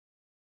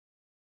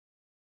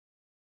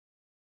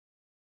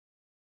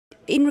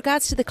In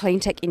regards to the clean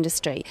tech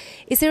industry,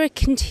 is there a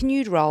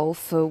continued role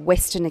for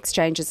Western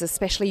exchanges,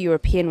 especially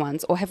European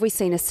ones, or have we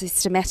seen a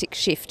systematic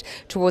shift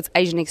towards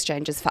Asian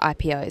exchanges for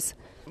IPOs?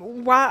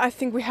 Well, I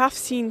think we have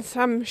seen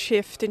some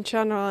shift in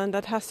general, and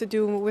that has to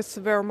do with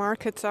where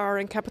markets are,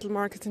 and capital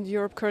markets in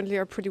Europe currently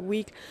are pretty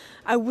weak.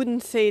 I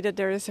wouldn't say that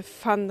there is a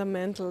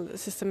fundamental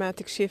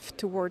systematic shift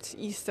towards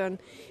Eastern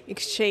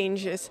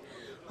exchanges.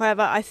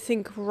 However, I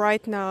think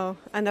right now,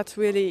 and that's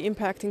really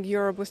impacting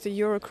Europe with the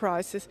euro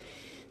crisis,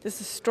 there's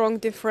a strong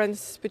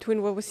difference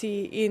between what we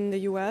see in the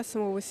US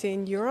and what we see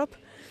in Europe.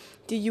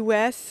 The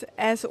US,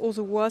 as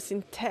also was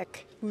in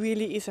tech,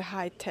 really is a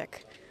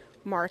high-tech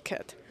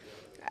market.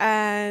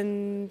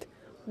 And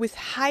with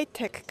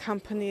high-tech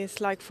companies,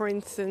 like for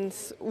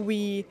instance,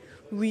 we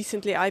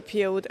recently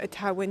IPO'd a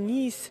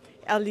Taiwanese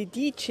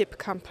LED chip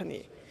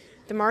company.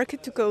 The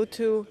market to go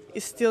to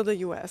is still the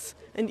US.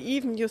 And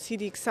even you see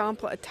the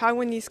example, a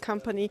Taiwanese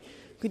company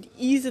could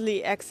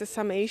easily access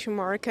some Asian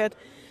market,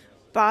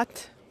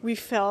 but we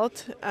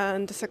felt,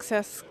 and the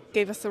success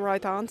gave us the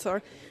right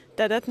answer,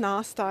 that at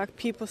NASDAQ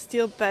people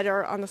still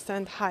better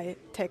understand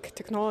high-tech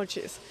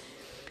technologies.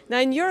 Now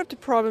in Europe the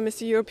problem is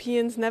the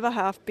Europeans never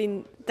have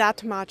been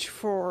that much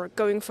for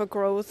going for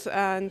growth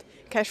and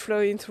cash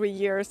flow in 3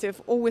 years.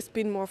 They've always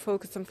been more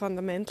focused on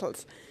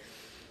fundamentals.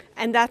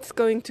 And that's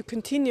going to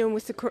continue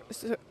with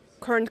the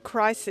current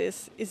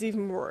crisis is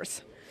even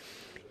worse.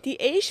 The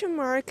Asian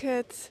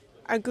markets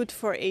are good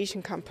for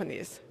Asian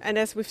companies. And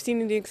as we've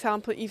seen in the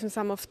example, even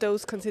some of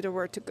those consider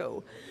where to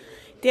go.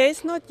 There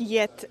is not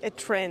yet a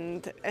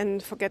trend,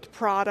 and forget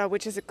Prada,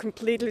 which is a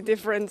completely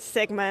different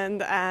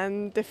segment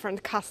and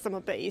different customer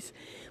base.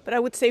 But I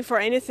would say for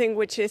anything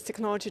which is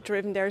technology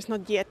driven, there is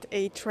not yet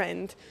a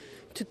trend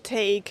to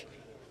take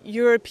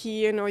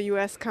European or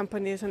US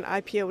companies and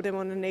IPO them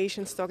on an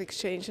Asian stock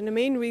exchange. And the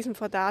main reason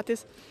for that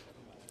is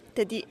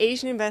that the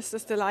Asian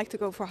investors, they like to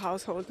go for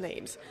household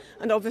names.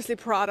 And obviously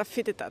Prada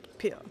fitted that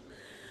bill.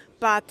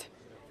 But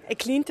a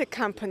clean tech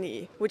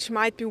company, which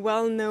might be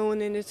well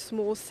known in its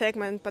small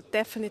segment, but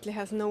definitely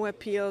has no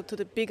appeal to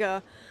the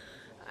bigger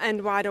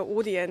and wider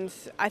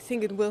audience, I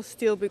think it will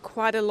still be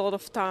quite a lot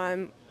of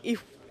time,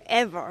 if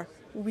ever,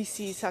 we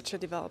see such a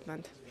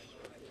development.